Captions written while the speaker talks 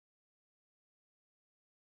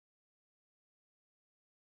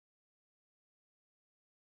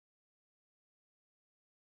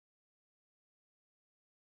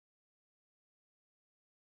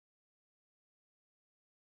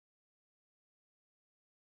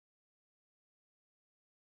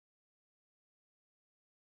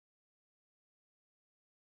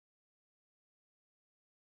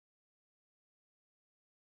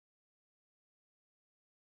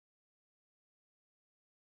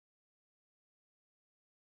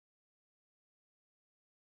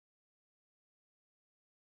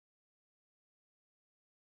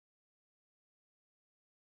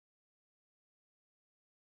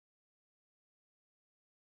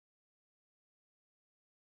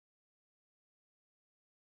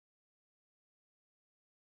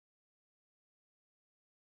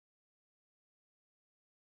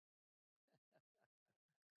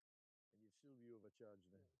overcharged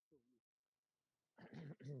now.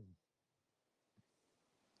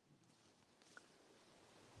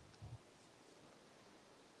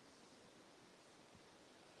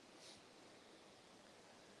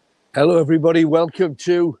 Hello everybody, welcome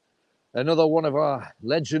to another one of our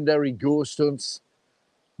legendary ghost hunts.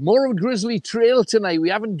 More of Grisly Trail tonight. We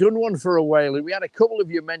haven't done one for a while, and we had a couple of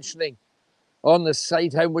you mentioning on the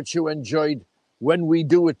site how much you enjoyed when we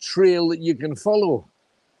do a trail that you can follow.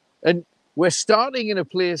 And we're starting in a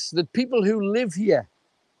place that people who live here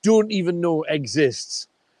don't even know exists.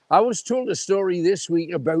 I was told a story this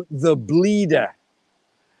week about the Bleeder.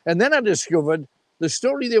 And then I discovered the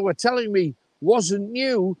story they were telling me wasn't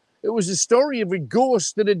new. It was a story of a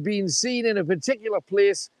ghost that had been seen in a particular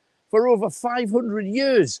place for over 500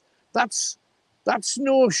 years. That's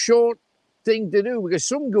no short thing to do, because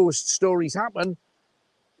some ghost stories happen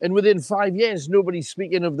and within 5 years, nobody's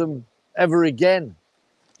speaking of them ever again.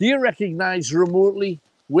 Do you recognize remotely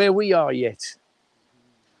where we are yet?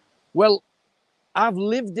 Well, I've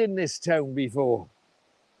lived in this town before,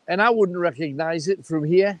 and I wouldn't recognize it from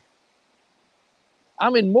here.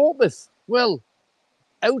 I'm in Morpeth, well,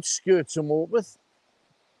 outskirts of Morpeth,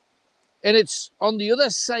 and it's on the other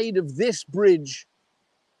side of this bridge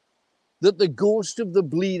that the ghost of the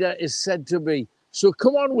Bleeder is said to be. So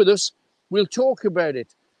come on with us, we'll talk about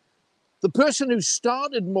it. The person who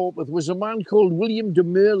started Morpeth was a man called William de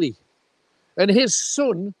Merley, and his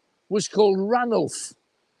son was called Ranulph.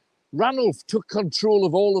 Ranulph took control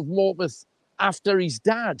of all of Morpeth after his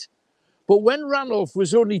dad. But when Ranulph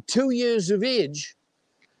was only 2 years of age,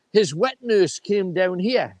 his wet nurse came down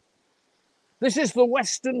here. This is the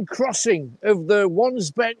western crossing of the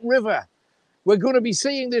Wansbeck River. We're going to be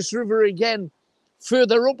seeing this river again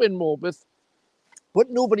further up in Morpeth,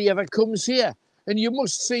 but nobody ever comes here. And you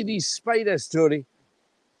must see these spiders, Tony.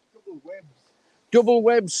 Double webs. Double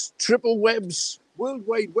webs, triple webs. World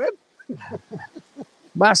Wide Web.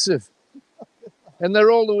 Massive. And they're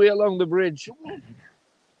all the way along the bridge.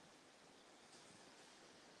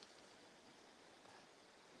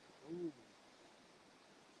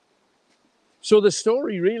 So the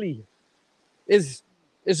story really is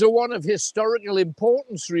a one of historical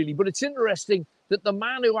importance, really. But it's interesting that the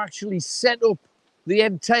man who actually set up the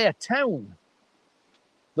entire town,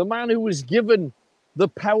 the man who was given the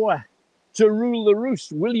power to rule the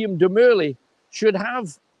roost, William de Merley, should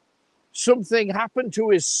have something happen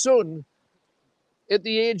to his son at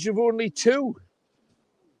the age of only 2.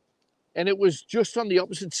 And it was just on the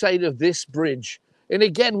opposite side of this bridge. And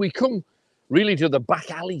again, we come really to the back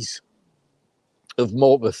alleys of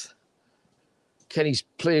Morpeth. Kenny's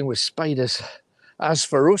playing with spiders. As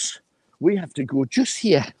for us, we have to go just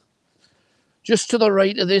here, just to the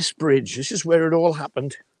right of this bridge. This is where it all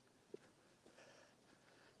happened.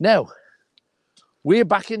 Now, we're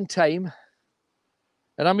back in time,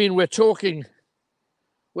 and I mean, we're talking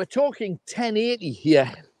 1080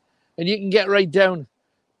 here, and you can get right down,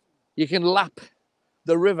 you can lap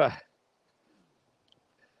the river.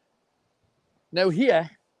 Now here,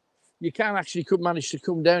 you can actually manage to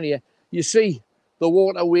come down here. You see the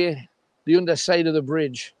waterway, the underside of the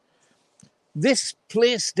bridge. This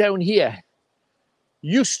place down here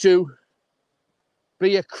used to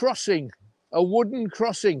be a crossing, a wooden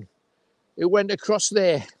crossing. It went across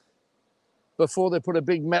there before they put a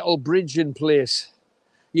big metal bridge in place.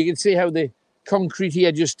 You can see how the concrete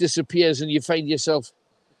here just disappears and you find yourself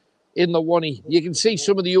in the Wanney. You can see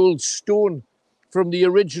some of the old stone from the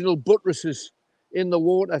original buttresses in the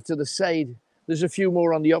water to the side. There's a few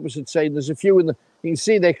more on the opposite side. There's a few in the, you can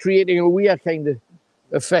see they're creating a weird kind of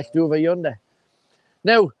effect over yonder.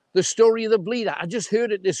 Now, the story of the Bleeder, I just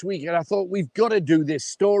heard it this week and I thought, we've got to do this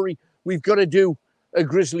story. We've got to do a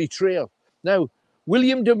Grisly Trail. Now,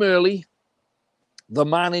 William de Merley, the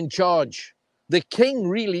man in charge, the king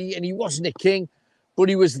really, and he wasn't a king, but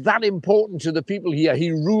he was that important to the people here.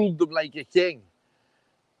 He ruled them like a king.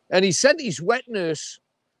 And he sent his wet nurse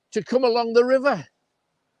to come along the river.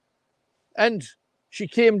 And she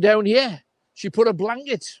came down here. She put a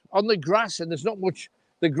blanket on the grass, and there's not much,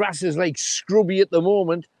 the grass is like scrubby at the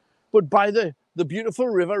moment, but by the beautiful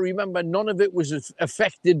river, remember, none of it was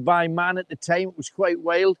affected by man at the time. It was quite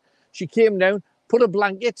wild. She came down, put a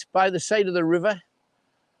blanket by the side of the river,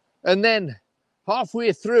 and then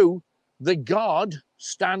halfway through, the guard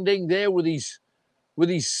standing there with his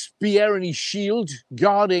spear and his shield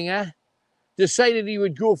guarding her, decided he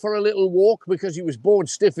would go for a little walk because he was bored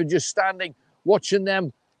stiff and just standing watching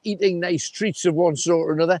them eating nice treats of one sort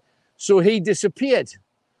or another. So he disappeared.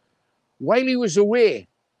 While he was away,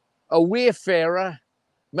 a wayfarer,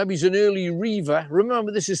 maybe he's an early reaver,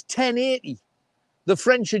 remember this is 1080. The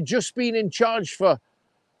French had just been in charge for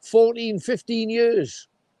 14, 15 years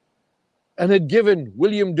and had given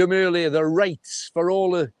William de Merle the rights for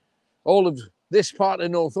all of this part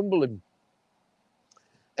of Northumberland.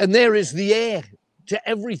 And there is the heir to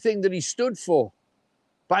everything that he stood for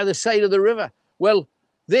by the side of the river. Well,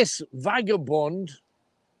 this vagabond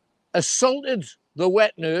assaulted the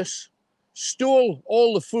wet nurse, stole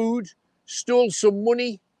all the food, stole some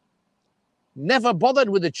money, never bothered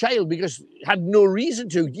with the child because he had no reason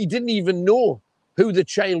to. He didn't even know who the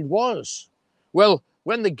child was. Well,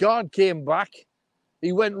 when the guard came back,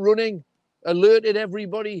 he went running, alerted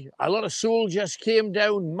everybody. A lot of soldiers came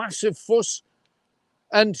down, massive fuss.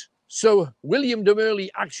 And so William de Merle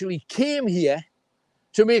actually came here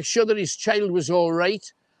to make sure that his child was all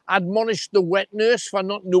right, admonished the wet nurse for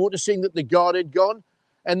not noticing that the guard had gone,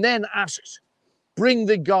 and then asked, "Bring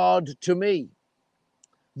the guard to me."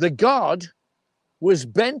 The guard was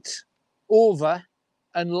bent over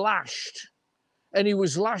and lashed, and he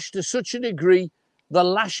was lashed to such a degree the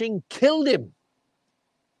lashing killed him.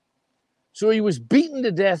 So he was beaten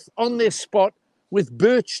to death on this spot with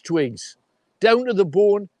birch twigs. Down to the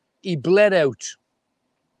bone, he bled out.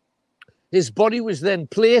 His body was then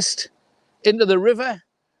placed into the river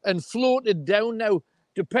and floated down. Now,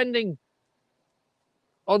 depending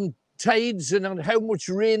on tides and on how much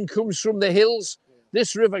rain comes from the hills,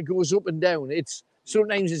 this river goes up and down.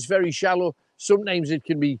 Sometimes it's very shallow, sometimes it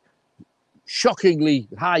can be shockingly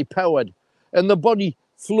high powered, and the body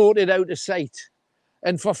floated out of sight.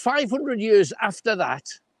 And for 500 years after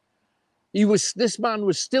that, this man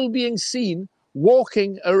was still being seen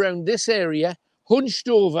walking around this area, hunched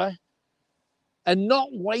over, and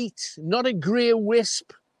not white, not a grey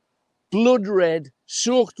wisp, blood red,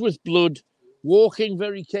 soaked with blood, walking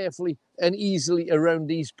very carefully and easily around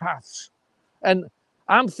these paths. And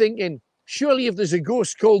I'm thinking, surely if there's a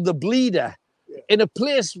ghost called the Bleeder in a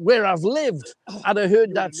place where I've lived, I'd have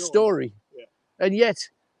heard that story. Yeah. And yet,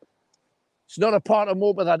 it's not a part of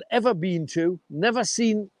Morpeth I'd ever been to, never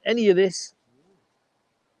seen any of this.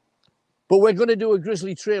 But we're going to do a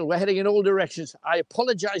Grisly trail. We're heading in all directions. I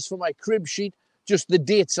apologize for my crib sheet, just the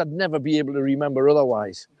dates I'd never be able to remember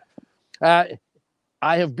otherwise. I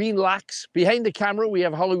have been lax. Behind the camera, we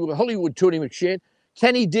have Hollywood Tony McShane,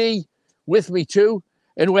 Kenny D with me too,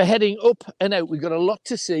 and we're heading up and out. We've got a lot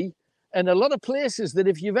to see and a lot of places that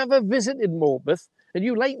if you've ever visited Morpeth, and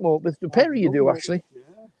you like Morpeth, the pair of you do actually. Yeah.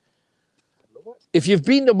 I love it. If you've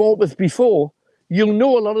been to Morpeth before, you'll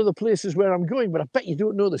know a lot of the places where I'm going, but I bet you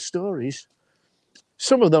don't know the stories.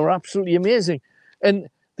 Some of them are absolutely amazing. And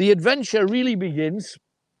the adventure really begins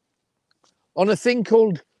on a thing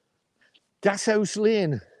called Gashouse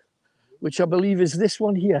Lane, which I believe is this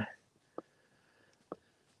one here.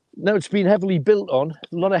 Now it's been heavily built on,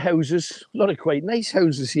 a lot of houses, a lot of quite nice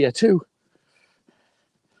houses here too.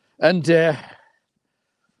 And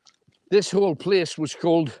this whole place was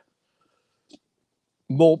called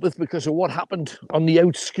Morpeth because of what happened on the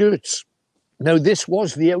outskirts. Now this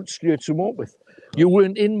was the outskirts of Morpeth. You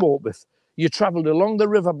weren't in Morpeth. You travelled along the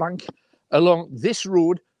riverbank, along this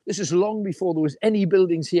road. This is long before there was any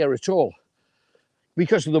buildings here at all.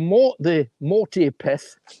 Because the Morpeth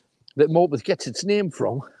that Morpeth gets its name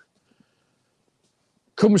from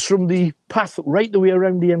comes from the path right the way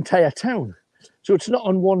around the entire town. So it's not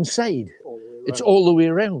on one side, it's all the way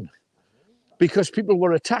around. Because people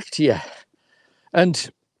were attacked here.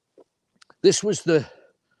 And this was the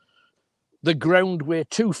ground where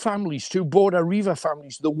two Border Reaver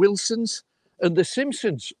families, the Wilsons and the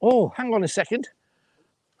Simpsons. Oh, hang on a second.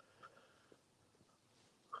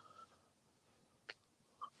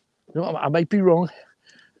 No, I might be wrong.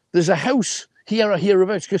 There's a house here or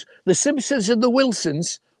hereabouts because the Simpsons and the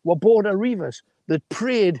Wilsons were Border Reavers that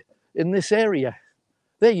prayed in this area.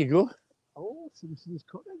 There you go. Oh, Simpson's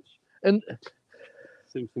Cottage. And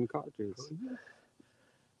Simpson Cottages.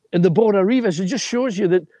 And the Border Reavers, it just shows you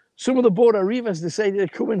that some of the Border Reavers decided to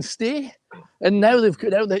come and stay, and now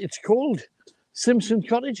it's called Simpson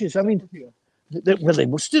Cottages. I mean, they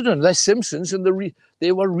must have done. They're Simpsons, and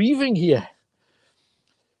they were reaving here.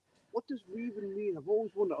 What does reaving mean? I've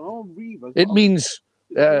always wondered. I know reavers. It means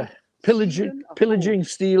pillaging,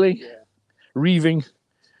 stealing, reaving.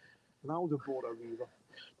 And I was a Border Reaver.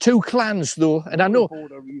 Two clans, though, and I know.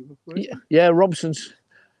 Border Reaver, right? Yeah, Robson's.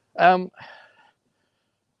 The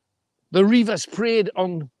Reavers preyed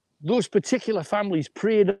on, those particular families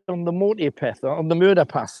preyed on the Morpeth, on the murder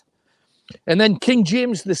path. And then King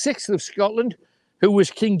James VI of Scotland, who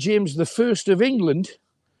was King James I of England,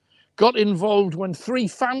 got involved when 3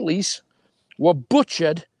 families were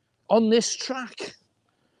butchered on this track.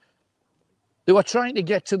 They were trying to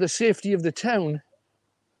get to the safety of the town.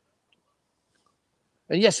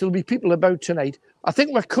 And yes, there'll be people about tonight. I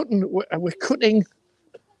think we're cutting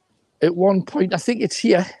at one point. I think it's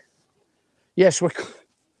here. Yes,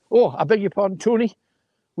 oh, I beg your pardon, Tony.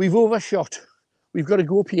 We've overshot. We've got to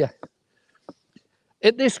go up here.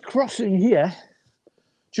 At this crossing here,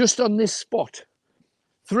 just on this spot,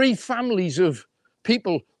 3 families of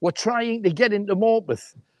people were trying to get into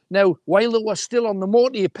Morpeth. Now, while they were still on the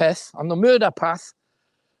Morpeth, on the murder path,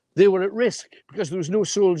 they were at risk because there was no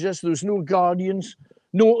soldiers, there was no guardians,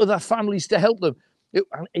 no other families to help them.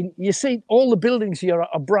 And you see, all the buildings here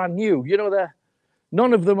are brand new. You know,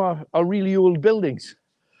 none of them are really old buildings.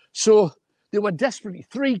 So they were desperately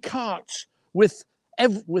 3 carts with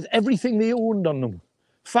everything they owned on them.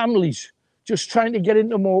 Families just trying to get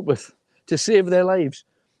into Morpeth to save their lives.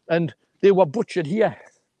 And they were butchered here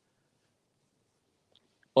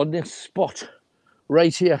on this spot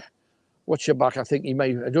right here. Watch your back. I think he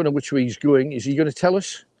may. I don't know which way he's going. Is he going to tell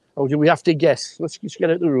us? Or do we have to guess? Let's just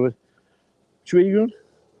get out the road. Which way are you going?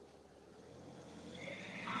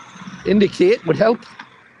 Indicate would help.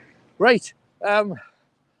 Right. Yeah,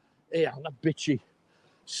 I'm not bitchy.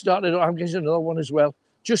 Started. I'm getting another one as well,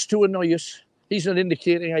 just to annoy us. He's not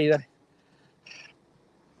indicating either.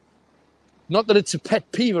 Not that it's a pet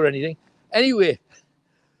peeve or anything. Anyway,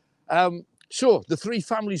 so the 3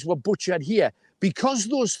 families were butchered here. Because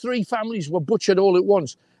those 3 families were butchered all at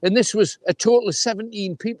once, and this was a total of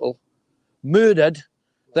 17 people murdered,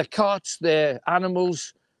 their carts, their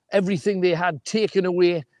animals, everything they had taken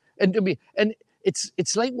away. And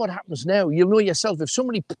it's like what happens now. You'll know yourself, if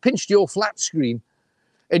somebody pinched your flat screen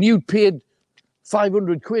and you paid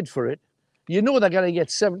 500 quid for it, you know they're going to get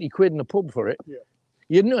 70 quid in the pub for it. Yeah.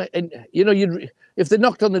 You know, and you know, if they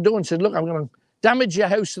knocked on the door and said, look, I'm going to damage your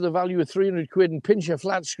house to the value of 300 quid and pinch your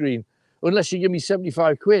flat screen, unless you give me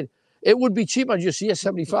 75 quid. It would be cheaper just here,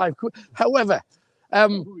 75 quid. However,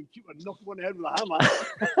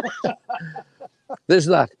 there's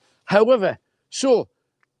that. However, so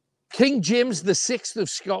King James VI of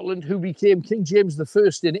Scotland, who became King James I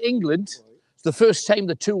in England, it's the first time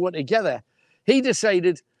the 2 were together, he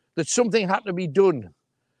decided that something had to be done.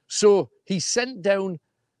 So he sent down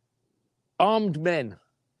armed men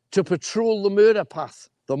to patrol the murder path,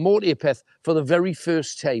 the Morpeth, for the very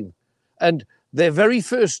first time. And their very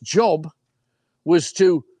first job was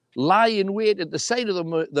to lie in wait at the side of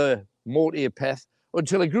the Morpeth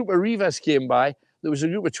until a group of reavers came by. There was a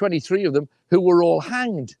group of 23 of them who were all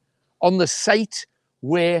hanged on the site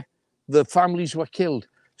where the families were killed.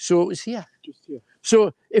 So it was here. Just here.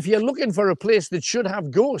 So if you're looking for a place that should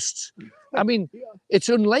have ghosts, I mean, it's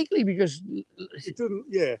unlikely because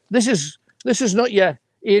this is not your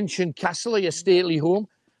ancient castle or your stately home.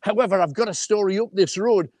 However, I've got a story up this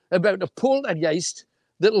road about a poltergeist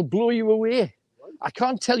that'll blow you away. I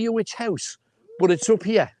can't tell you which house, but it's up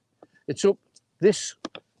here. It's up this,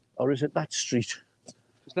 or is it that street?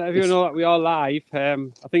 Just let everyone know that we are live. I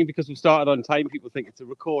think because we've started on time, people think it's a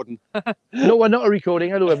recording. No, we're not a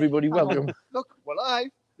recording. Hello, everybody. Welcome. Look, we're live.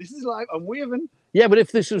 This is live. I'm waving. Yeah, but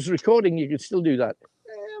if this was recording, you could still do that.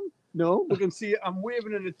 No, we can see it. I'm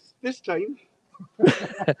waving and it's this time.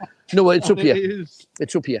 No, it's up here.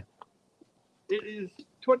 It's up here. It is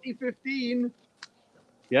 2015.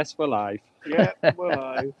 Yes, we're live. Yeah, we're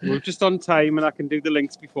live. We're just on time and I can do the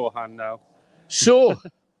links beforehand now. So,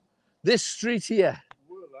 this street here.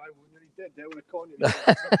 We're live. We're nearly dead down a corner.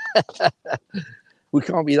 We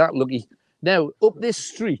can't be that lucky. Now, up this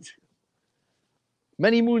street,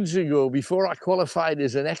 many moons ago, before I qualified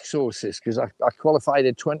as an exorcist, because I qualified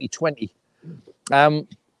in 2020,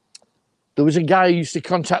 there was a guy who used to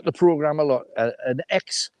contact the program a lot, an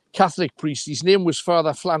ex-Catholic priest. His name was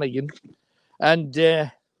Father Flanagan. And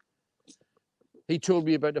he told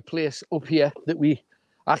me about a place up here that we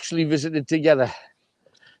actually visited together.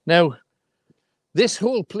 Now, this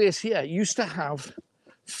whole place here used to have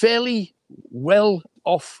fairly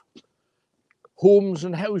well-off homes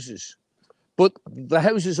and houses. But the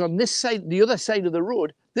houses on this side, the other side of the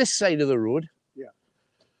road, this side of the road,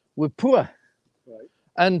 were poor. Right.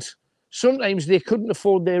 And sometimes they couldn't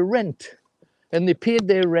afford their rent. And they paid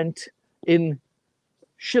their rent in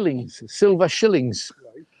shillings, silver shillings.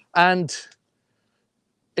 Right. And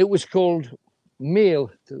it was called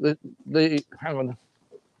mail. Hang on.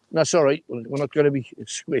 No, sorry, we're not going to be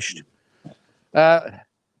squished.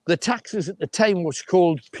 The taxes at the time was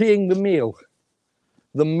called paying the mail.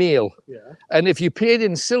 The mail. Yeah. And if you paid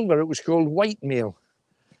in silver, it was called white mail.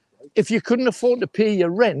 Right. If you couldn't afford to pay your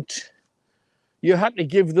rent, you had to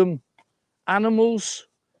give them animals.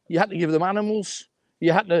 You had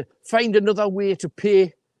to find another way to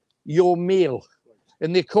pay your mail. Right.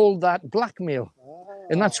 And they called that blackmail.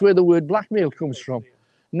 And that's where the word blackmail comes from.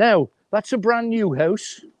 Now, that's a brand new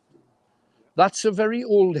house. That's a very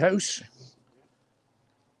old house.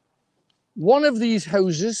 One of these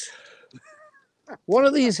houses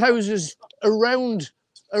around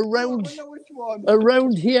I know which one.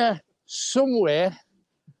 around here somewhere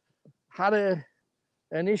had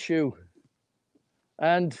an issue,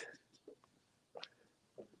 and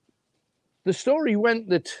the story went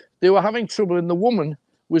that they were having trouble, and the woman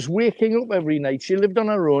was waking up every night. She lived on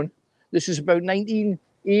her own. This is about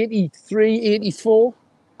 1983, 84,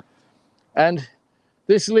 and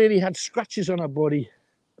this lady had scratches on her body,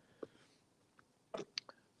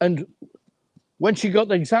 and when she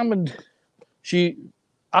got examined, she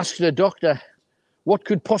asked her doctor, what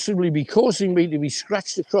could possibly be causing me to be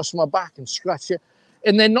scratched across my back and scratch it?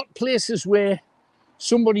 And they're not places where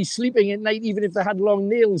somebody sleeping at night, even if they had long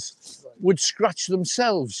nails, would scratch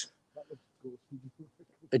themselves.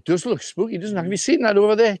 It does look spooky, doesn't it? Have you seen that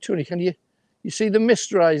over there, Tony? Can you see the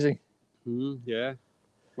mist rising? Yeah.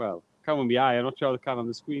 Well, can on my eye. I'm not sure I can on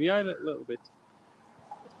the screen. Yeah, a little bit.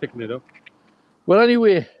 It's picking it up. Well,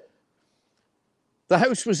 anyway, the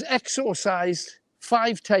house was exorcised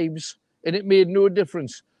 5 times and it made no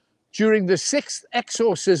difference. During the 6th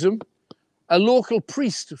exorcism, a local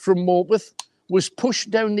priest from Morpeth was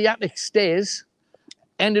pushed down the attic stairs,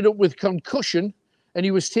 ended up with concussion, and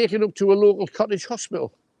he was taken up to a local cottage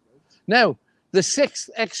hospital. Now, the 6th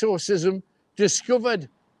exorcism discovered,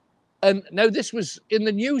 and now this was in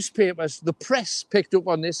the newspapers, the press picked up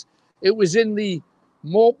on this. It was in the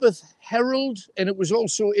Morpeth Herald, and it was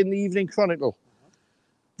also in the Evening Chronicle,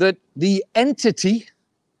 that the entity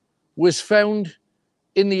was found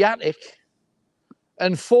in the attic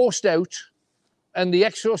and forced out, and the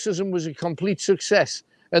exorcism was a complete success.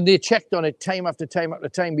 And they checked on it time after time after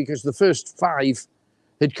time because the first 5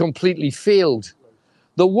 had completely failed.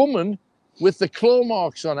 The woman with the claw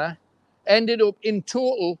marks on her ended up in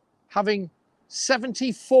total having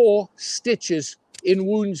 74 stitches in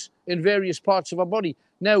wounds in various parts of her body.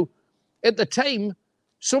 Now, at the time,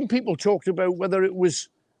 some people talked about whether it was,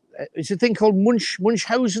 it's a thing called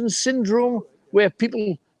Munchausen syndrome, where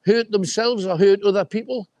people hurt themselves or hurt other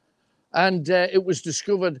people. And it was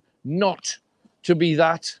discovered not to be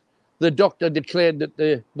that. The doctor declared that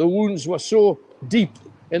the wounds were so deep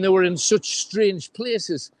and they were in such strange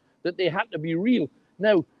places that they had to be real.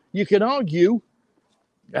 Now, you can argue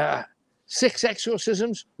 6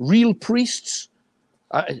 exorcisms, real priests,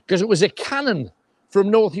 because it was a canon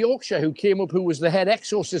from North Yorkshire who came up, who was the head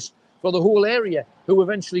exorcist for the whole area, who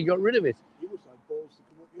eventually got rid of it.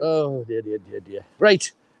 Oh, dear.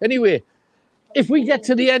 Right, anyway, if we get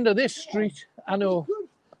to the end of this street, I know,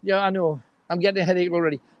 I'm getting a headache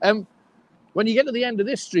already. When you get to the end of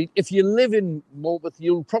this street, if you live in Morpeth,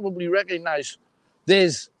 you'll probably recognise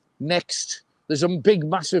there's a big,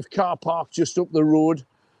 massive car park just up the road.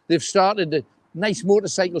 They've started a nice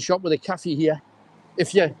motorcycle shop with a cafe here,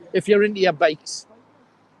 if you're into your bikes.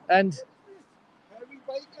 And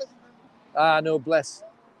no, bless.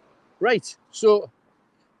 Right, so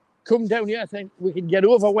come down here. I think we can get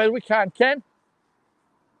over where we can. Ken,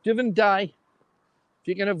 live and die if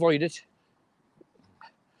you can avoid it.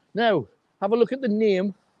 Now, have a look at the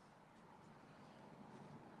name.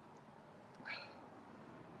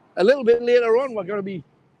 A little bit later on, we're going to be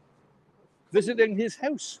visiting his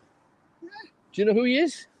house. Yeah. Do you know who he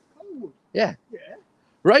is? Oh, yeah. Yeah.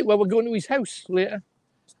 Right, well, we're going to his house later.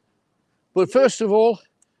 But first of all,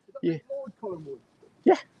 yeah,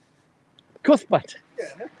 Cuthbert.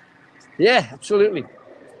 Yeah. Yeah, absolutely.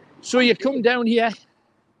 So you come down here.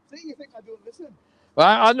 See, you think I don't listen? Well,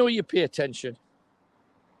 I know you pay attention.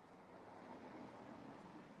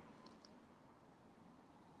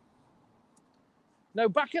 Now,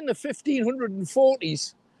 back in the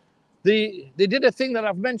 1540s, they did a thing that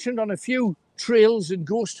I've mentioned on a few trails and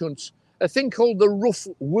ghost hunts, a thing called the rough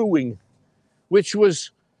wooing, which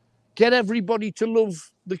was get everybody to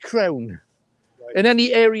love the crown. Right. And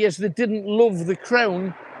any areas that didn't love the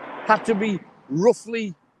crown had to be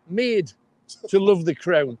roughly made to love the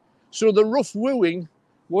crown. So the rough wooing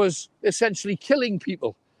was essentially killing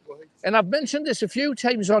people. Right. And I've mentioned this a few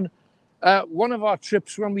times on one of our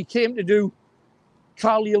trips when we came to do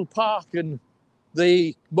Carlisle Park and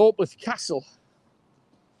the Morpeth Castle.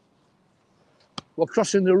 We're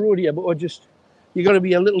crossing the road here, but you got to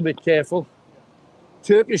be a little bit careful.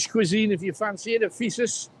 Turkish cuisine, if you fancy it, a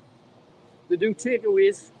physis. They do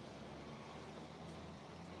takeaways.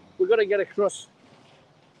 We've got to get across.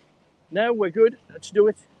 Now we're good. Let's do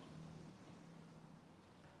it.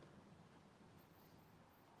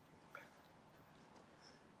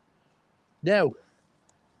 Now,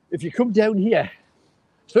 if you come down here,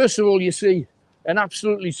 first of all, you see an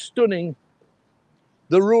absolutely stunning,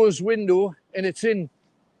 the rose window, and it's in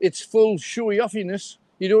its full showy offiness.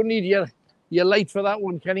 You don't need your light for that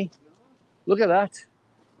one, Kenny. Look at that.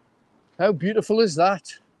 How beautiful is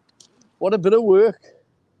that? What a bit of work.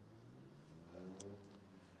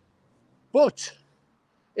 But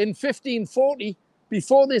in 1540,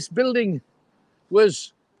 before this building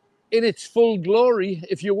was in its full glory,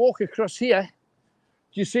 if you walk across here,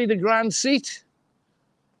 do you see the grand seat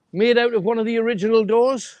made out of one of the original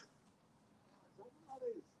doors?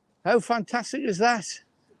 How fantastic is that?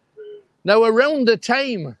 Now, around the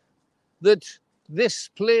time that this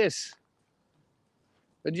place,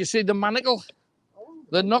 did you see the manacle?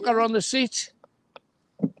 The knocker on the seat?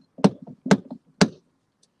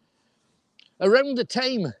 Around the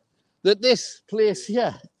time that this place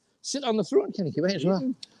here, sit on the throne, can you come here as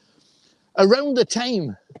well? Around the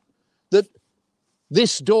time that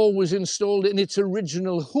this door was installed in its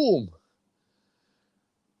original home,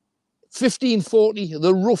 1540,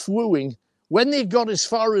 the rough wooing, when they got as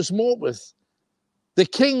far as Morpeth, the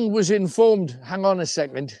king was informed, hang on a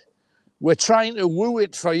second, we're trying to woo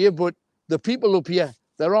it for you, but the people up here,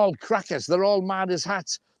 they're all crackers, they're all mad as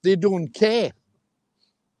hats, they don't care.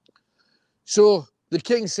 So the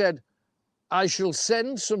king said, I shall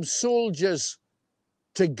send some soldiers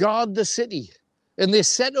to guard the city. And they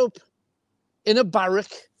set up in a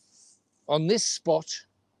barrack on this spot,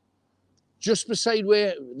 just beside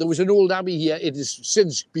where there was an old abbey here. It has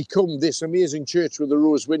since become this amazing church with a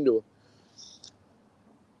rose window.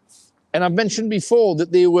 And I've mentioned before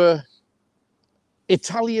that they were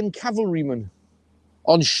Italian cavalrymen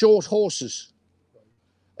on short horses.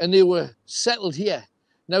 And they were settled here.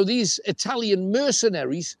 Now, these Italian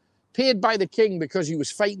mercenaries, paid by the king because he was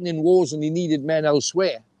fighting in wars and he needed men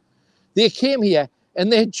elsewhere, they came here and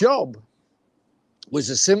their job was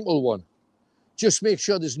a simple one. Just make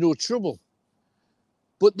sure there's no trouble.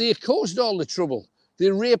 But they caused all the trouble.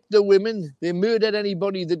 They raped the women. They murdered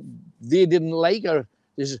anybody that they didn't like.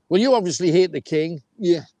 Well, you obviously hate the king.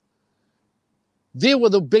 Yeah. They were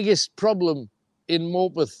the biggest problem in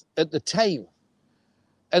Morpeth at the time.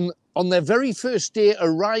 And on their very first day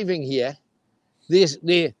arriving here,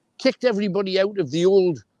 they kicked everybody out of the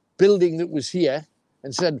old building that was here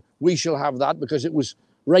and said, we shall have that, because it was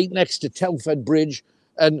right next to Telford Bridge.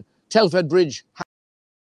 And Telford Bridge,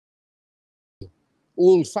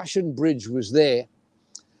 old-fashioned bridge, was there.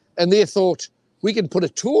 And they thought, we can put a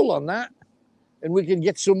toll on that and we can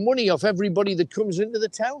get some money off everybody that comes into the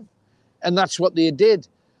town. And that's what they did.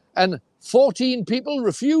 And 14 people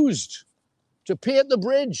refused to pay at the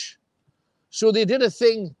bridge. So they did a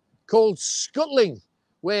thing called scuttling,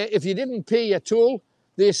 where if you didn't pay your toll,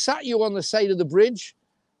 they sat you on the side of the bridge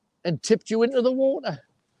and tipped you into the water.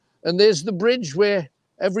 And there's the bridge where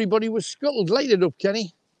everybody was scuttled. Light it up,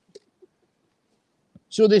 Kenny.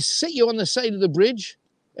 So they sit you on the side of the bridge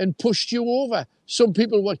and pushed you over. Some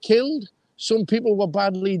people were killed. Some people were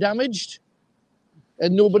badly damaged.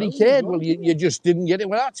 And nobody cared. Well, you just didn't get it.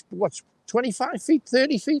 Well, that's, what's 25 feet,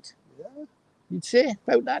 30 feet? Yeah. You'd say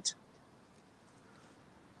about that.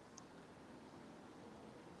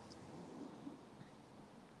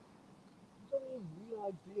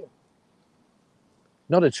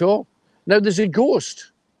 Not at all. Now, there's a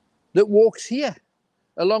ghost that walks here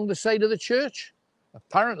along the side of the church,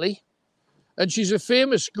 apparently. And she's a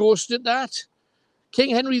famous ghost at that. King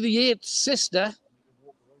Henry VIII's sister.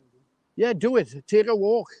 Yeah, do it. Take a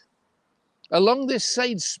walk. Along this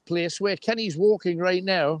side place where Kenny's walking right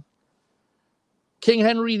now, King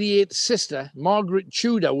Henry VIII's sister, Margaret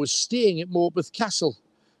Tudor, was staying at Morpeth Castle.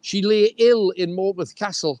 She lay ill in Morpeth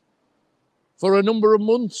Castle for a number of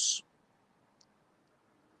months.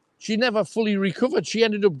 She never fully recovered. She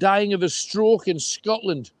ended up dying of a stroke in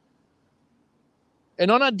Scotland.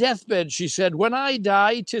 And on her deathbed, she said, when I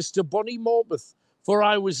die, 'tis to bonny Morpeth, for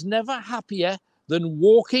I was never happier than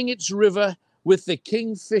walking its river with the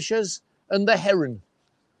kingfishers and the heron.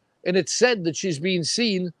 And it's said that she's been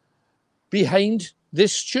seen behind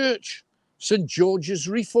this church, St. George's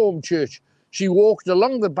Reformed Church. She walked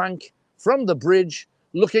along the bank from the bridge,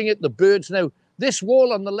 looking at the birds. Now, this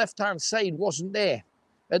wall on the left-hand side wasn't there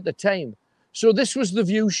at the time. So this was the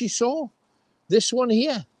view she saw. This one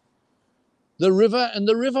here, the river and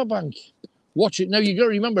the riverbank. Watch it. Now, you got to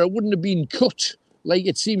remember, it wouldn't have been cut like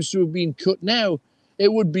it seems to have been cut now.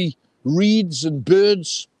 It would be reeds and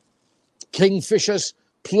birds, kingfishers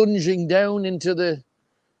plunging down into the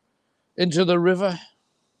river.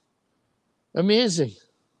 Amazing.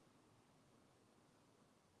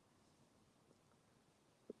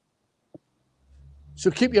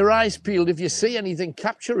 So keep your eyes peeled. If you see anything,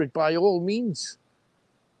 capture it by all means.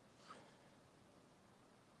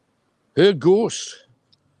 Her ghost.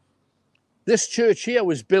 This church here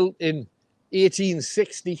was built in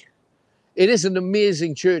 1860. It is an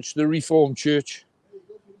amazing church, the Reformed Church.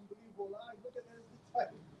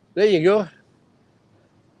 There you go.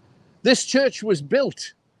 This church was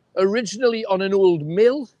built originally on an old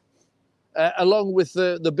mill, along with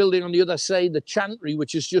the building on the other side, the chantry,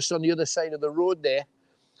 which is just on the other side of the road there.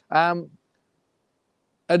 And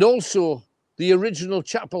also the original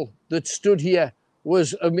chapel that stood here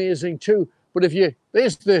was amazing too. But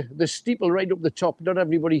there's the steeple right up the top. Not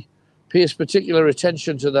everybody pays particular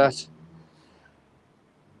attention to that.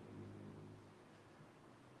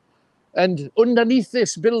 And underneath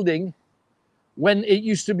this building, when it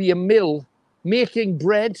used to be a mill, making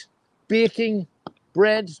bread, baking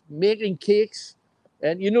bread, making cakes,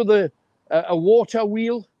 and you know a water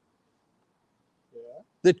wheel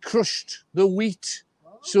that crushed the wheat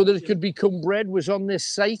so that it could become bread was on this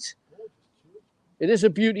site. It is a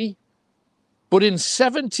beauty. But in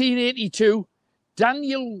 1782,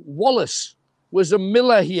 Daniel Wallace was a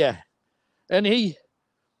miller here, and he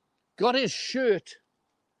got his shirt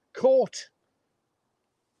caught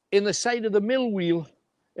in the side of the mill wheel,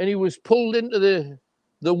 and he was pulled into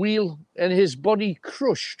the wheel and his body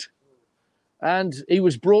crushed. And he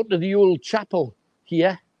was brought to the old chapel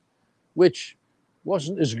here, which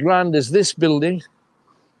wasn't as grand as this building.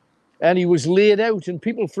 And he was laid out, and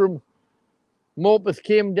people from Morpeth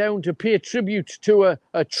came down to pay tribute to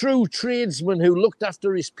a true tradesman who looked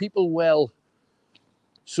after his people well.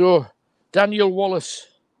 So Daniel Wallace,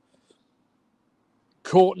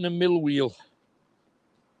 caught in a mill wheel.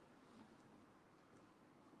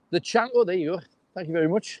 Oh, there you go. Thank you very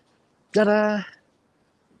much. Ta-da!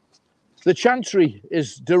 The chantry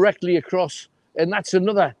is directly across, and that's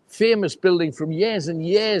another famous building from years and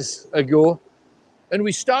years ago. And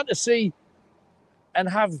we start to see and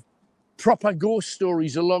have proper ghost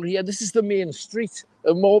stories along here. This is the main street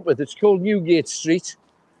of Morpeth. It's called Newgate Street.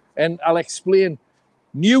 And I'll explain.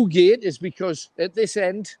 Newgate is because at this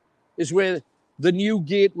end is where the new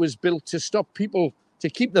gate was built to stop people, to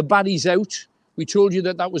keep the baddies out. We told you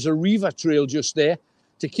that was a reaver trail just there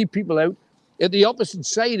to keep people out. At the opposite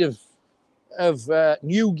side of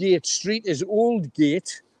Newgate Street is Old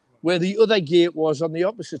Gate, where the other gate was on the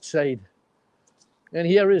opposite side. And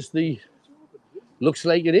here is looks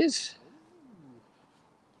like it is.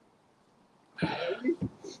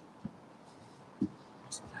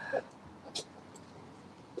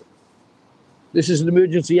 This is an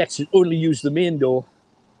emergency exit. Only use the main door,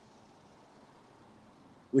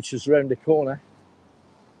 which is round the corner.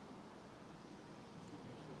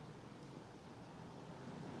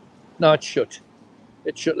 No, it's shut.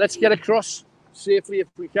 It's shut. Let's get across safely if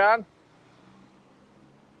we can.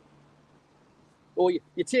 Oh,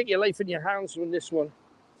 you take your life in your hands on this one.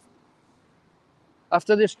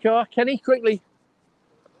 After this car, Kenny, quickly.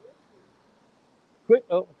 Quick.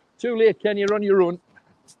 Oh, too late, Ken. You're on your own.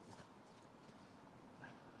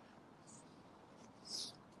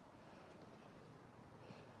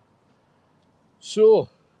 So,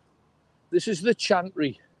 this is the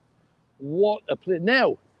chantry. What a place.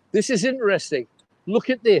 Now, this is interesting. Look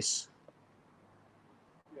at this.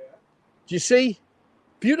 Yeah. Do you see?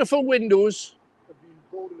 Beautiful windows.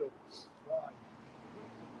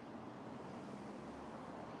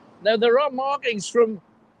 Now, there are markings from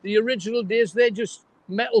the original days. They're just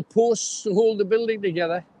metal posts to hold the building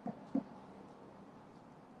together.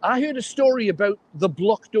 I heard a story about the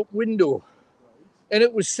blocked up window. And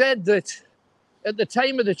it was said that at the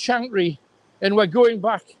time of the chantry, and we're going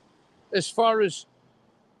back as far as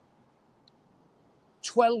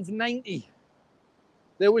 1290,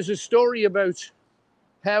 there was a story about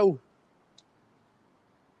how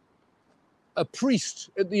a priest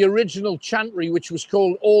at the original chantry, which was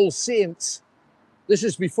called All Saints, this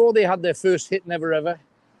is before they had their first hit, Never Ever,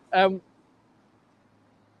 a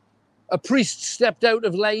priest stepped out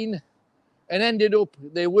of line and ended up,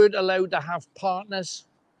 they weren't allowed to have partners.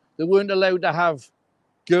 They weren't allowed to have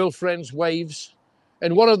girlfriends, wives.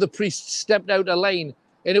 And one of the priests stepped out of line,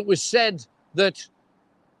 and it was said that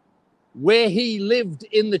where he lived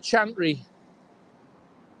in the chantry,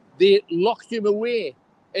 they locked him away,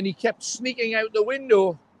 and he kept sneaking out the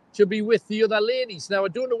window to be with the other ladies. Now, I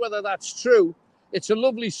don't know whether that's true. It's a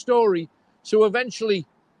lovely story. So eventually,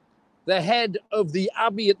 the head of the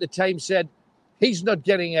abbey at the time said, he's not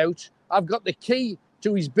getting out. I've got the key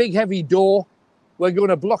to his big, heavy door. We're going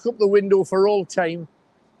to block up the window for all time.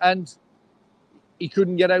 And he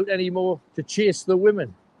couldn't get out anymore to chase the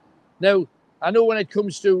women. Now, I know when it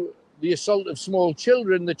comes to the assault of small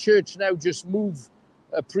children, the church now just moved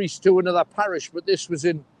a priest to another parish, but this was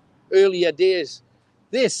in earlier days.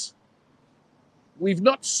 We've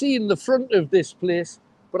not seen the front of this place,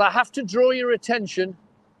 but I have to draw your attention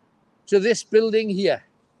to this building here.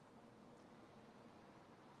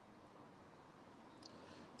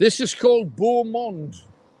 This is called Beaumont.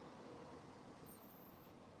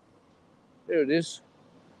 There it is.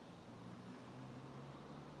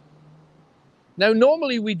 Now,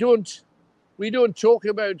 normally we don't talk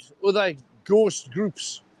about other ghost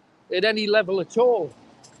groups at any level at all.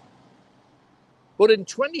 But in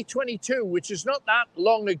 2022, which is not that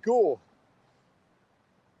long ago,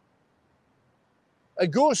 a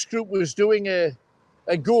ghost group was doing a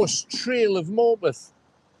ghost trail of Morpeth.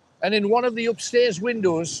 And in one of the upstairs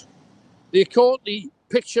windows, they caught the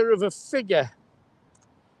picture of a figure.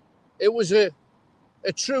 It was a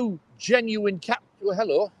true, genuine cap. Oh,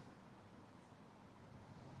 hello.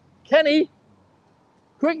 Kenny,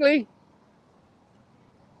 quickly,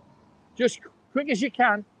 just quick as you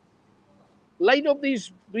can, light up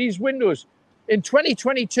these windows. In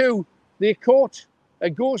 2022, they caught a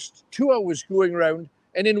ghost tour was going around,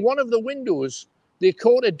 and in one of the windows, they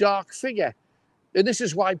caught a dark figure. And this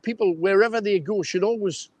is why people, wherever they go, should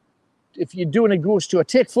always, if you're doing a ghost tour,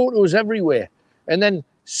 take photos everywhere, and then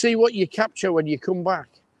see what you capture when you come back.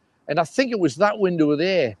 And I think it was that window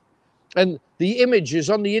there. And the image is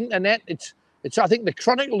on the internet. It's I think the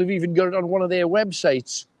Chronicle have even got it on one of their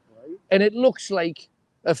websites. Right. And it looks like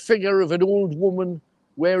a figure of an old woman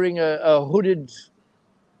wearing a hooded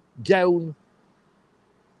gown.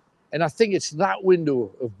 And I think it's that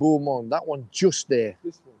window of Beaumont, that one just there.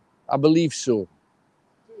 This one? I believe so.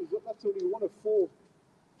 That's only one of 4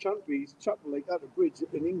 chantries, chapel like that, a bridge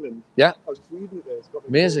in England. Yeah. I was reading it there. It's got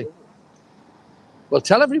amazing. Well,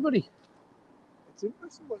 tell everybody. It's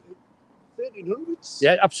interesting. 1300s?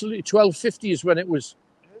 Yeah, absolutely. 1250 is when it was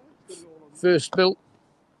first built.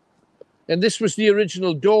 And this was the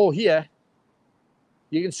original door here.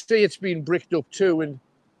 You can see it's been bricked up too. And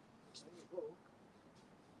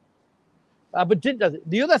but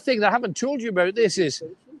the other thing that I haven't told you about this is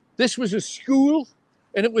this was a school,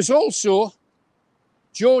 and it was also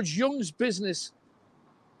George Young's business.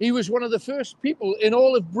 He was one of the first people in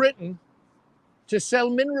all of Britain to sell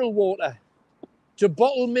mineral water, to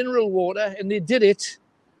bottle mineral water, and they did it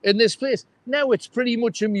in this place. Now it's pretty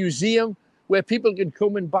much a museum where people can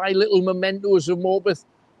come and buy little mementos of Morpeth.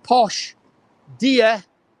 Posh, dear,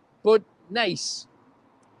 but nice.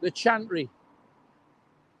 The chantry.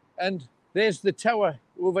 And there's the tower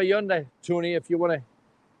over yonder, Tony, if you want to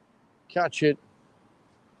catch it.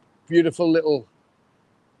 Beautiful little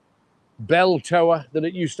bell tower that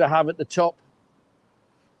it used to have at the top.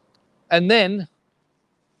 And then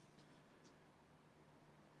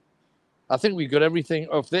I think we got everything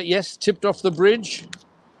off there. Yes, tipped off the bridge.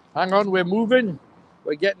 Hang on, we're moving.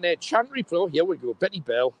 We're getting a chantry floor. Here we go, Betty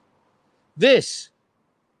Bell. This.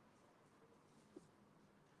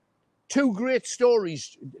 2 great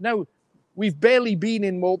stories. Now, we've barely been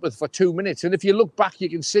in Morpeth for 2 minutes. And if you look back, you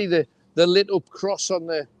can see the lit up cross on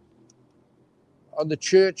the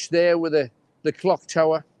church there with the clock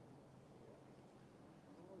tower.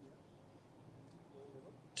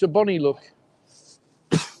 It's a bonny look.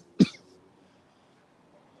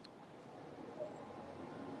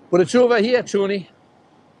 But it's over here, Tony.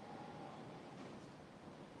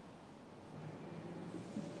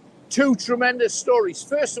 Two tremendous stories.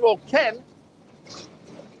 First of all, Ken,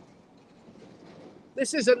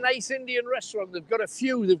 this is a nice Indian restaurant. They've got a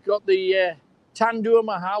few. They've got the Tandoor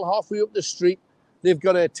Mahal halfway up the street. They've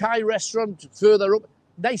got a Thai restaurant further up.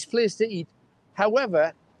 Nice place to eat.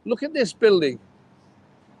 However, look at this building.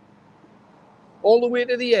 All the way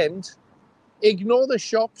to the end. Ignore the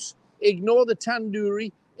shops. Ignore the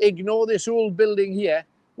tandoori. Ignore this old building here.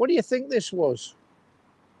 What do you think this was?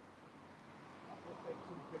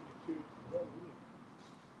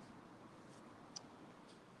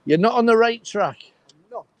 You're not on the right track.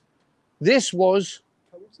 No. This was...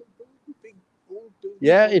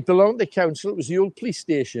 Yeah, it belonged to the council. It was the old police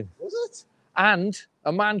station. Was it? And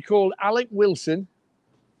a man called Alec Wilson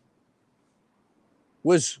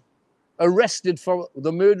was arrested for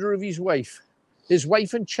the murder of his wife. His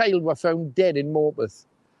wife and child were found dead in Morpeth.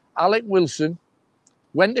 Alec Wilson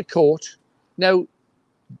went to court. Now,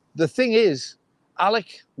 the thing is,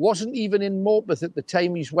 Alec wasn't even in Morpeth at the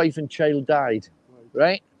time his wife and child died,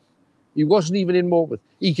 right? He wasn't even in Morpeth.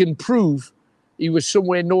 He can prove he was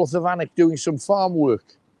somewhere north of Alnwick doing some farm work.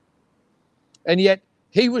 And yet,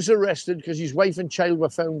 he was arrested because his wife and child were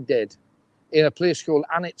found dead in a place called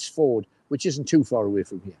Annetts Ford, which isn't too far away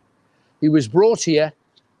from here. He was brought here,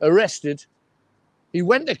 arrested. He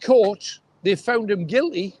went to court. They found him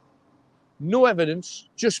guilty. No evidence,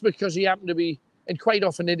 just because he happened to be, and quite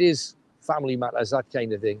often it is family matters, that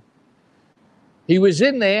kind of thing. He was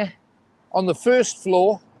in there on the first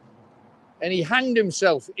floor and he hanged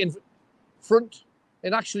himself. front.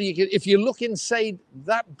 And actually, you can, if you look inside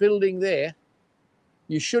that building there,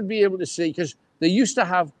 you should be able to see, because they used to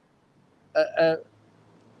have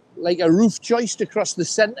like a roof joist across the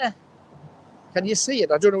centre. Can you see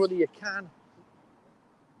it? I don't know whether you can.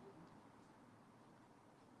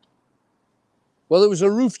 Well, there was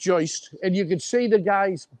a roof joist, and you could see the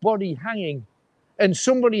guy's body hanging, and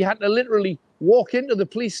somebody had to literally walk into the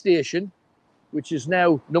police station, which is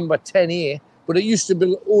now number 10A, but it used to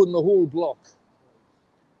be own the whole block.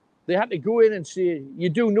 They had to go in and say, you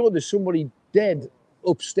do know there's somebody dead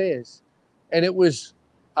upstairs. And it was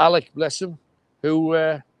Alec, bless him,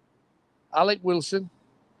 Alec Wilson,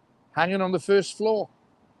 hanging on the first floor.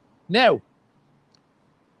 Now,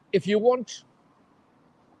 if you want,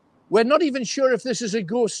 we're not even sure if this is a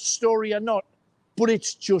ghost story or not, but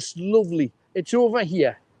it's just lovely. It's over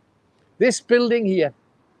here. This building here.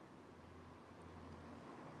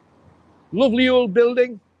 Lovely old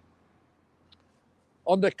building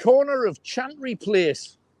on the corner of Chantry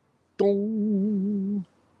Place. Dong.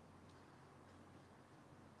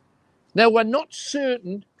 Now, we're not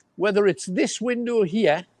certain whether it's this window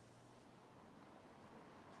here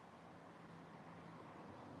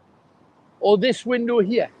or this window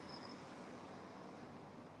here.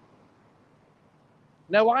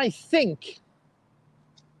 Now, I think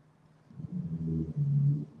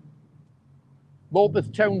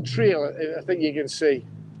Morpeth Town Trail, I think you can see.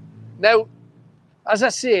 Now, as I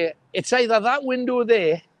say, it's either that window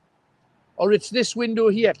there or it's this window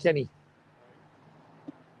here, Kenny.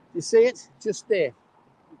 You see it? Just there.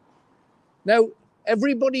 Now,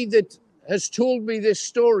 everybody that has told me this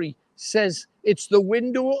story says it's the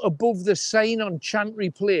window above the sign on Chantry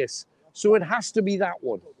Place. So it has to be that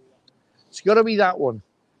one. It's got to be that one.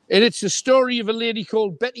 And it's the story of a lady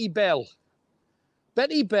called Betty Bell.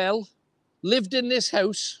 Betty Bell lived in this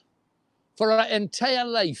house for her entire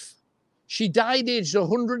life. She died aged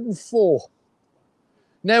 104.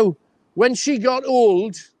 Now, when she got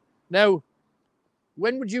old, now,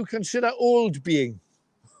 when would you consider old being?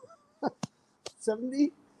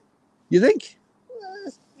 70? You think?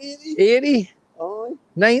 80? 80? Aye.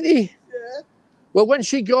 90? Yeah. Well, when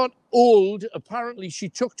she got old, apparently she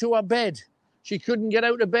took to her bed. She couldn't get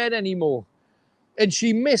out of bed anymore. And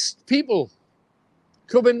she missed people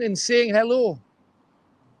coming and saying hello.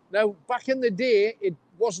 Now, back in the day, it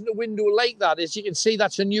wasn't a window like that. As you can see,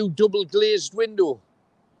 that's a new double glazed window.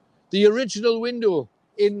 The original window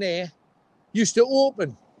in there used to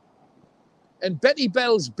open. And Betty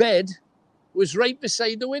Bell's bed was right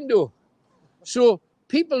beside the window. So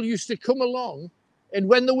people used to come along, and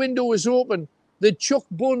when the window was open, they'd chuck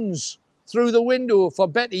buns through the window for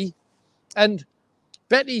Betty. And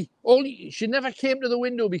Betty, she never came to the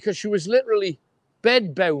window because she was literally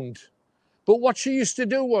bedbound. But what she used to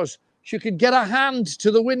do was she could get her hand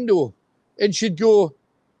to the window and she'd go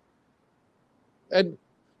and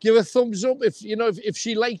give a thumbs up if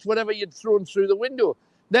she liked whatever you'd thrown through the window.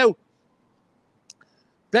 Now,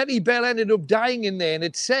 Betty Bell ended up dying in there, and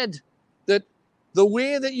it said that the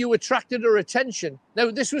way that you attracted her attention, now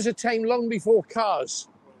this was a time long before cars.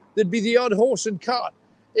 There'd be the odd horse and cart.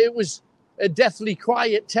 It was a deathly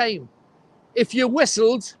quiet time. If you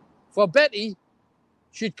whistled for Betty,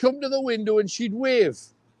 she'd come to the window and she'd wave.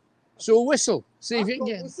 So whistle. See if you can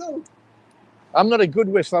get. Whistle. I'm not a good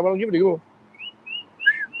whistler, but I'll give it a go.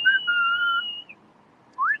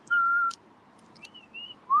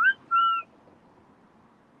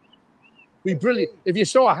 Be brilliant. If you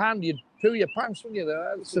saw a hand, you'd poo your pants, wouldn't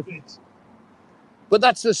you? But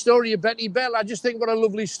that's the story of Betty Bell. I just think what a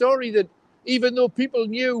lovely story, that even though people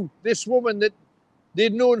knew this woman that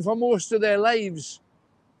they'd known for most of their lives,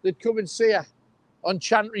 they'd come and see her on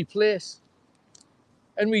Chantry Place.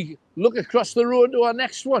 And we look across the road to our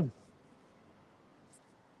next one.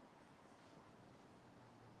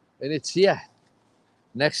 And it's here,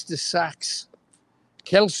 next to Saks,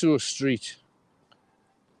 Kelso Street.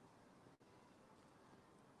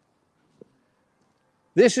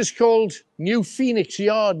 This is called New Phoenix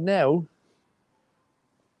Yard now.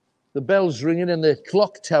 The bell's ringing in the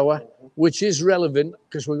clock tower, which is relevant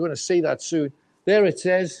because we're going to see that soon. There it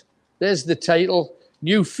says, there's the title,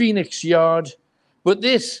 New Phoenix Yard. But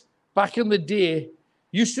this, back in the day,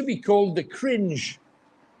 used to be called the Cringe.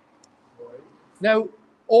 Now,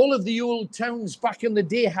 all of the old towns back in the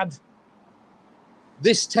day had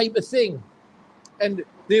this type of thing. And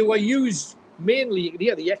they were used mainly, you can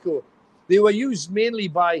hear the echo, they were used mainly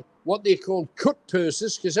by what they called cut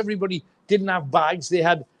purses, because everybody didn't have bags. They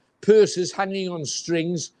had purses hanging on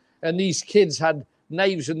strings, and these kids had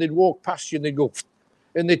knives, and they'd walk past you and they'd go,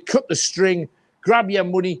 and they'd cut the string, grab your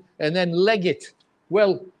money, and then leg it.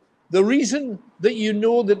 Well, the reason that you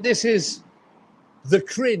know that this is the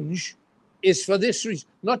cringe is for this reason,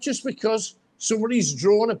 not just because somebody's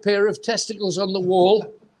drawn a pair of testicles on the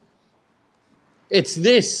wall. It's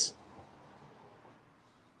this.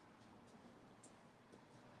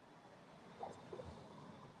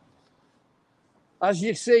 As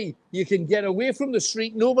you see, you can get away from the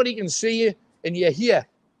street, nobody can see you, and you're here.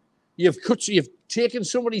 You've taken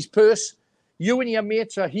somebody's purse, you and your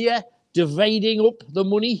mates are here dividing up the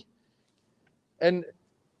money. And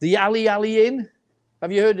the alley in,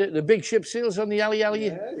 have you heard the big ship sails on the alley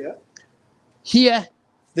in? Yeah, yeah. Here,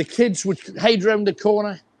 the kids would hide round the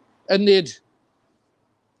corner and they'd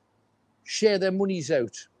share their monies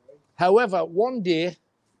out. However, one day,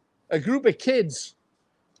 a group of kids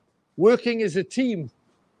working as a team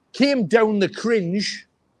came down the cringe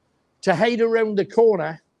to hide around the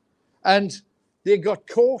corner, and they got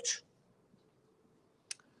caught.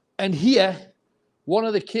 And here, one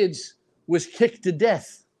of the kids was kicked to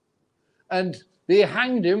death, and they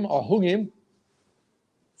hanged him or hung him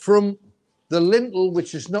from the lintel,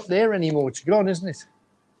 which is not there anymore. It's gone, isn't it?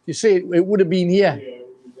 You see, it would have been here.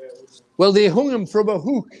 Well, they hung him from a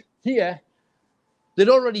hook here. They'd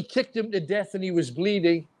already kicked him to death and he was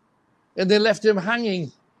bleeding, and they left him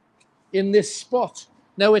hanging in this spot.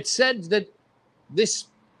 Now, it's said that this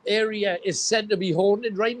area is said to be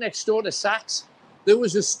haunted, right next door to Saks. There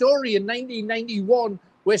was a story in 1991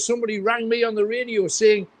 where somebody rang me on the radio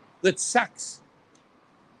saying that Saks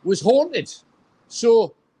was haunted.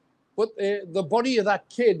 So, but the body of that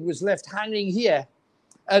kid was left hanging here,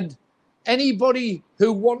 and anybody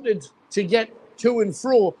who wanted to get to and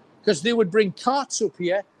fro, because they would bring carts up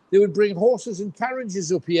here, they would bring horses and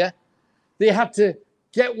carriages up here, they had to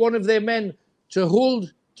get one of their men to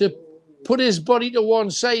put his body to one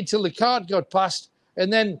side till the cart got past,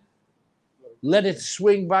 and then let it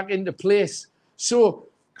swing back into place. So,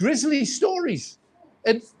 grisly stories.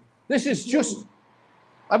 And this is just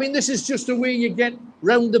the way you get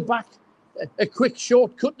round the back, a quick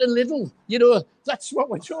shortcut, a little, that's what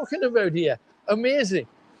we're talking about here. Amazing.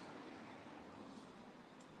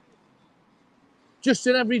 Just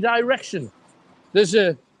in every direction, there's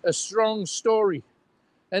a strong story.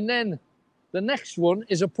 And then the next one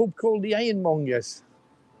is a pub called the Ironmongers,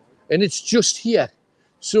 and it's just here.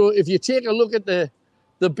 So if you take a look at the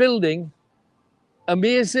building,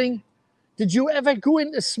 amazing. Did you ever go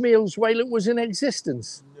into Smales while it was in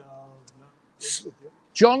existence? No.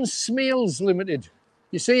 John Smales Limited.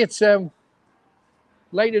 You see, it's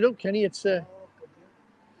light it up, Kenny. It's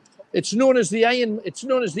known as the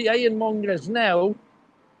Ironmongers now,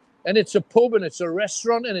 and it's a pub and it's a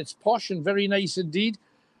restaurant and it's posh and very nice indeed.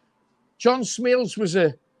 John Smales was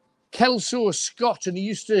a Kelso Scot, and he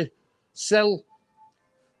used to sell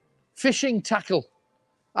fishing tackle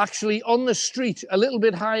actually on the street a little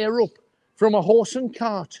bit higher up from a horse and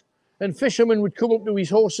cart. And fishermen would come up to his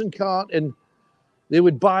horse and cart and they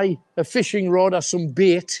would buy a fishing rod or some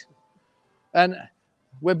bait. And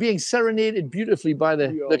we're being serenaded beautifully by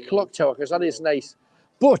the clock tower, because that is nice.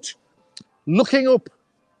 But looking up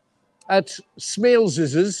at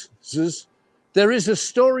Smales's, there is a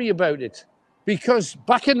story about it, because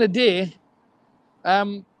back in the day,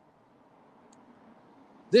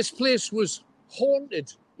 this place was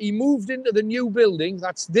haunted. He moved into the new building,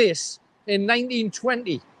 that's this, in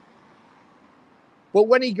 1920. But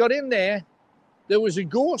when he got in there was a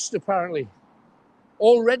ghost apparently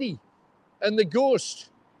already. And the ghost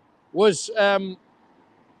was of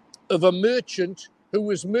a merchant who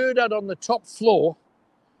was murdered on the top floor,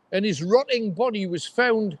 and his rotting body was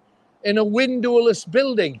found in a windowless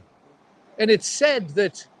building. And it's said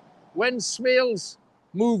that when Smales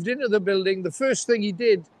moved into the building, the first thing he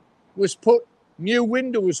did was put new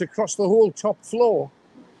windows across the whole top floor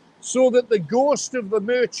so that the ghost of the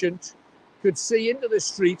merchant could see into the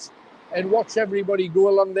street and watch everybody go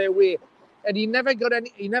along their way. And he never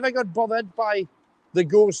got bothered by the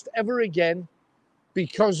ghost ever again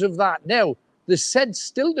because of that. Now, there's said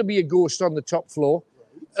still to be a ghost on the top floor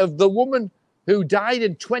of the woman who died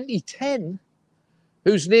in 2010,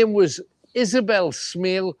 whose name was Isabel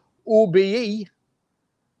Smale, OBE,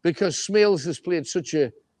 because Smales has played such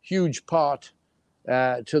a huge part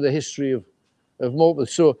to the history of Morpeth.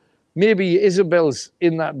 So maybe Isabel's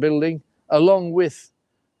in that building, along with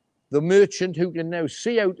the merchant who can now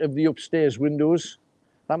see out of the upstairs windows.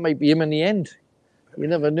 That might be him in the end. You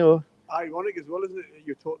never know. Ironic as well, isn't it?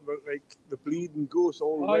 You're talking about like the bleeding ghost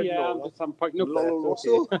all Oh red. yeah, I'm pointing up there.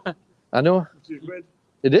 Okay. I know. Which is red.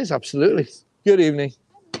 It is, absolutely. Good evening.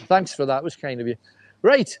 Thanks for that. It was kind of you.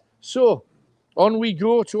 Right, so on we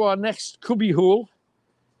go to our next cubby hole,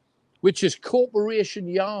 which is Corporation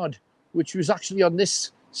Yard, which was actually on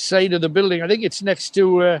this side of the building. I think it's next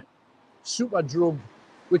to Super Drug,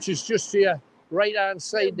 which is just here, right-hand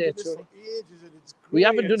side there, This Tony. for ages and it's We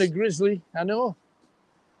haven't great. done a Grisly, I know.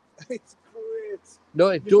 It's great.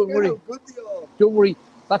 No, You don't forget worry. how good they are. Don't worry.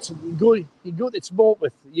 That's good. You go. It's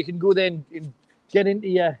Morpeth. You can go there and get into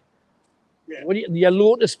your your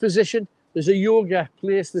lotus position. There's a yoga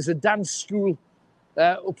place. There's a dance school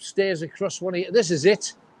upstairs across one here. This is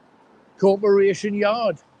it. Corporation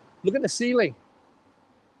Yard. Look at the ceiling.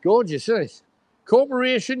 Gorgeous, isn't it?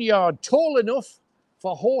 Corporation Yard, tall enough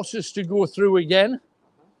for horses to go through again.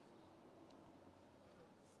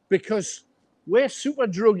 Because where Super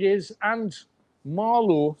Drug is and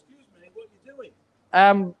Marlow. Excuse me, what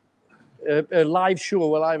are you doing? A live show.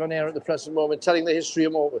 We're live on air at the present moment, telling the history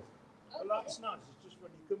of Morpeth. Well, that's nice. It's just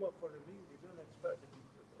when you come up for a review, you don't expect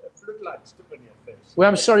a floodlight stuck on your face. Well,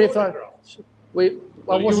 I'm sorry if I. Well, you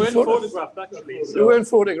wasn't weren't photographed, actually. You So. weren't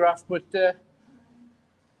photographed, but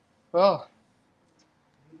well.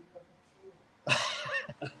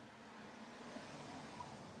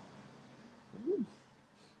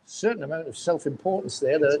 Certain amount of self-importance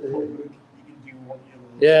there.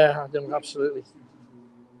 Yeah, absolutely.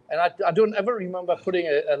 And I don't ever remember putting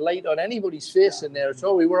a light on anybody's face in there at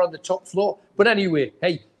all. We were on the top floor. But anyway,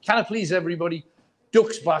 hey, can I please everybody?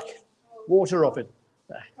 Ducks back, water up it.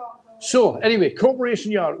 So anyway,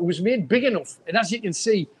 Corporation Yard, it was made big enough. And as you can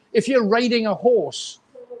see, if you're riding a horse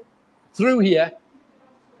through here,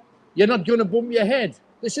 you're not going to bump your head.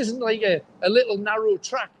 This isn't like a little narrow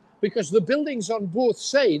track, because the buildings on both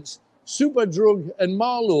sides, Super Drug and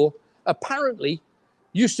Marlow, apparently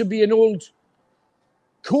used to be an old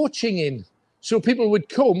coaching inn. So people would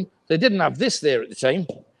come, they didn't have this there at the time,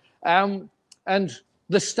 and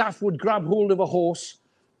the staff would grab hold of a horse,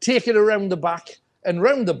 take it around the back, and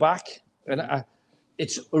round the back, and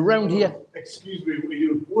it's around here. Excuse me, what are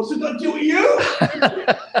you? What's it got to do with you?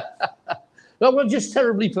 Well, we're just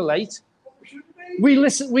terribly polite. We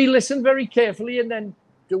listen very carefully and then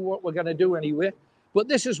do what we're going to do anyway. But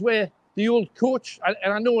this is where the old coach,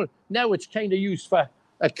 and I know now it's kind of used for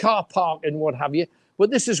a car park and what have you,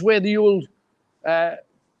 but this is where the old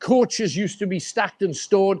coaches used to be stacked and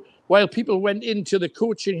stored while people went into the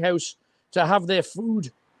coaching house to have their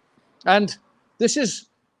food. And this is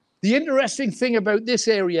the interesting thing about this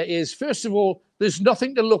area is, first of all, there's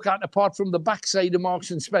nothing to look at apart from the backside of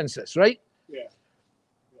Marks and Spencer's, right? Yeah.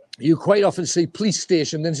 You quite often see police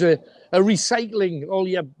station. There's a recycling, all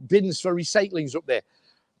your bins for recycling's up there.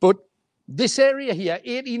 But this area here,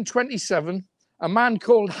 1827, a man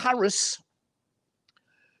called Harris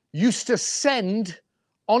used to send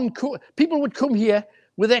on, people would come here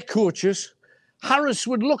with their coaches. Harris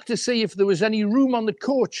would look to see if there was any room on the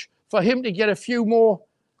coach for him to get a few more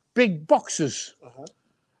big boxes.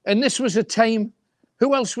 And this was a time,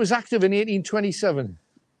 who else was active in 1827?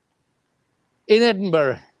 In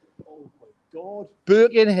Edinburgh. Oh my God.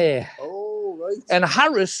 Birkenhair. Oh, right. And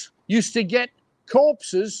Harris used to get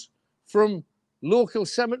corpses from local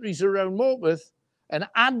cemeteries around Morpeth and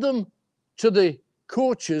add them to the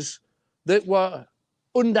coaches that were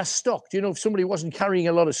understocked. You know, if somebody wasn't carrying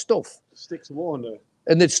a lot of stuff. Stick some more on there.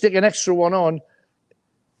 And they'd stick an extra one on,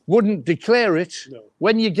 wouldn't declare it. No.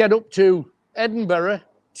 When you get up to Edinburgh,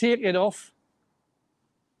 take it off.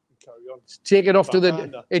 Carry on. Take it off to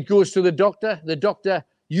Backhand. it goes to the doctor. The doctor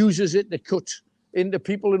uses it to cut into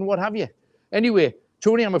people and what have you. Anyway,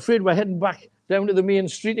 Tony, I'm afraid we're heading back down to the main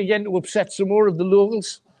street again to upset some more of the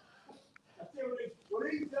locals.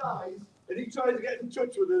 When he dies and he tries to get in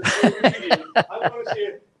touch with us, I want to see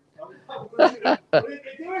it. What are you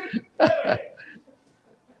doing?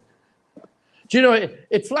 Do you know,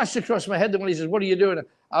 it flashed across my head that when he says, "What are you doing?"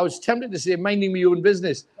 I was tempted to say, "Minding my own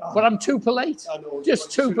business," but I'm too polite. I know, Just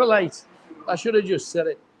too polite. I should have just said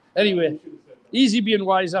it. Anyway, easy being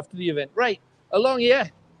wise after the event. Right, along here.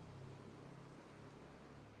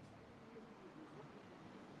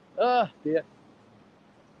 Ah, dear.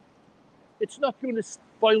 It's not going to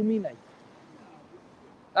spoil me now.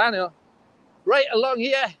 I know. Right, along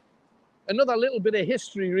here, another little bit of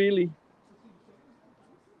history, really.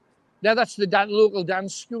 Now, that's the local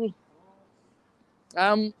dance school.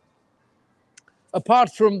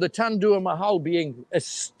 Apart from the Tandoor Mahal being a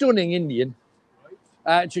stunning Indian,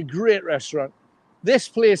 it's a great restaurant. This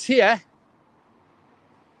place here,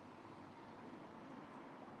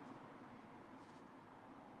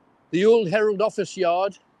 the old Herald office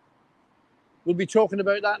yard, we'll be talking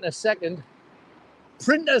about that in a second.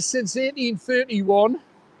 Printers since 1831.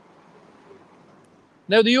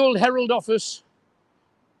 Now, the old Herald office,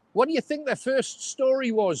 what do you think their first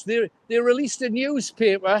story was? They released a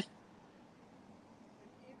newspaper,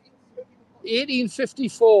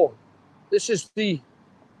 1854. This is the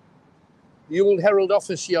old Herald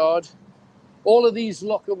office yard. All of these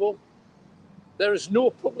lockable. There is no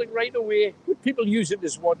public right of way. People use it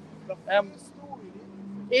as one.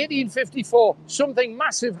 1854. Something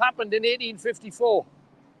massive happened in 1854.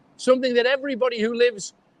 Something that everybody who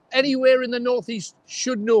lives anywhere in the Northeast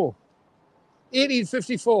should know.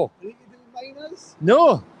 1854.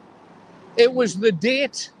 No. It was the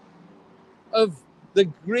date of the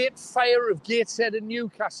Great Fire of Gateshead in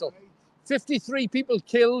Newcastle. 53 people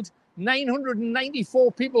killed,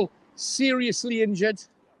 994 people seriously injured.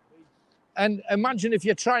 And imagine if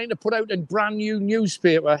you're trying to put out a brand new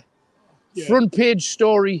newspaper, front page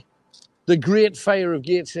story, the Great Fire of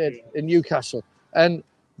Gateshead in Newcastle. And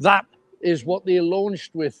that is what they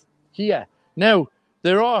launched with here. Now,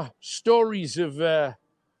 there are stories of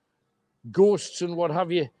ghosts and what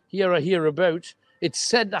have you here or hereabout. It's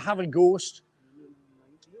said to have a ghost.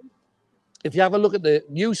 If you have a look at the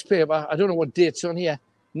newspaper, I don't know what date's on here,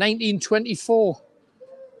 1924.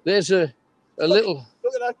 There's a little...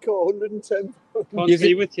 Look at that car, 110. Can't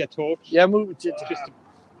see with your torch. Yeah, move it.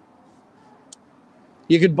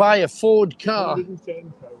 You could buy a Ford car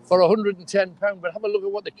for £110, but have a look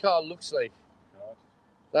at what the car looks like.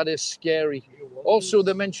 That is scary. Also,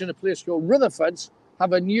 they mention a place called Rutherford's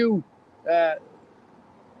have a new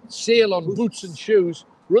sale on boots and shoes.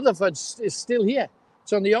 Rutherford's is still here.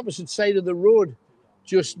 It's on the opposite side of the road,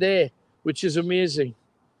 just there, which is amazing.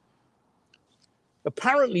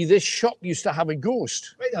 Apparently, this shop used to have a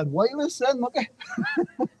ghost. Wait, had wireless then, look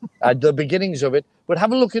At the beginnings of it. But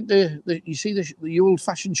have a look at you see the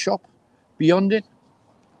old-fashioned shop beyond it?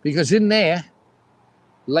 Because in there,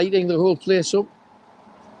 lighting the whole place up,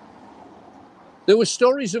 there were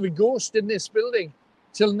stories of a ghost in this building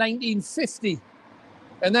till 1950.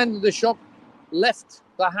 And then the shop left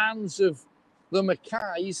the hands of the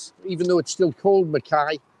Mackays, even though it's still called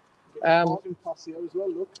Mackay. as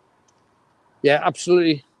well, look. Yeah,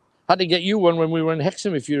 absolutely. Had to get you one when we were in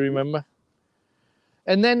Hexham, if you remember.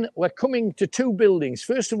 And then we're coming to two buildings.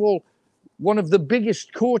 First of all, one of the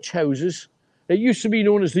biggest coach houses, it used to be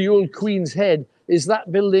known as the Old Queen's Head, is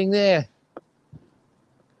that building there.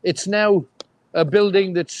 It's now a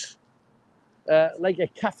building that's like a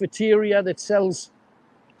cafeteria that sells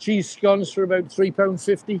cheese scones for about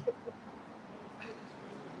 £3.50.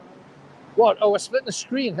 What? Oh, we're splitting the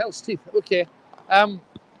screen. Hell's teeth. Okay.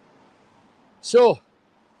 So,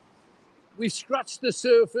 we've scratched the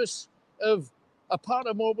surface of a part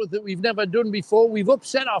of Morpeth that we've never done before. We've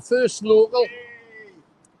upset our first local.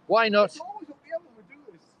 Why not? It's always up here when we do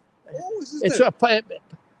this. Always, isn't It's it?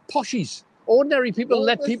 poshies. Ordinary people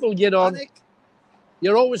let Morpeth, people get on. panic.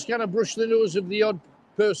 You're always going to brush the nose of the odd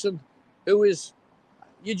person who is,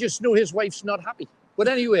 you just know his wife's not happy. But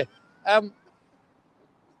anyway,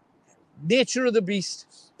 nature of the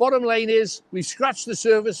beast. Bottom line is, we've scratched the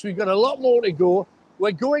surface. We've got a lot more to go.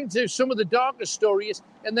 We're going to some of the darker stories.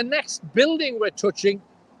 And the next building we're touching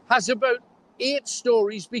has about 8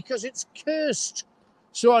 stories because it's cursed.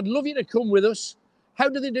 So I'd love you to come with us. How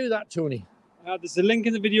do they do that, Tony? There's a link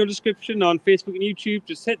in the video description on Facebook and YouTube.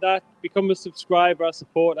 Just hit that, become a subscriber, a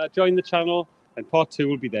supporter, join the channel, and part 2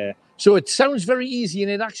 will be there. So it sounds very easy,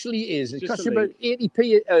 and it actually is. It costs you about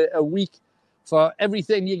 80p a week for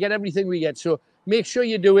everything. You get everything we get. So make sure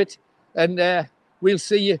you do it, and we'll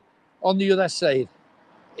see you on the other side.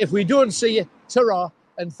 If we don't see you, ta-ra,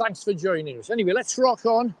 and thanks for joining us. Anyway, let's rock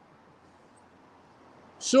on.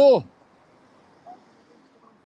 So,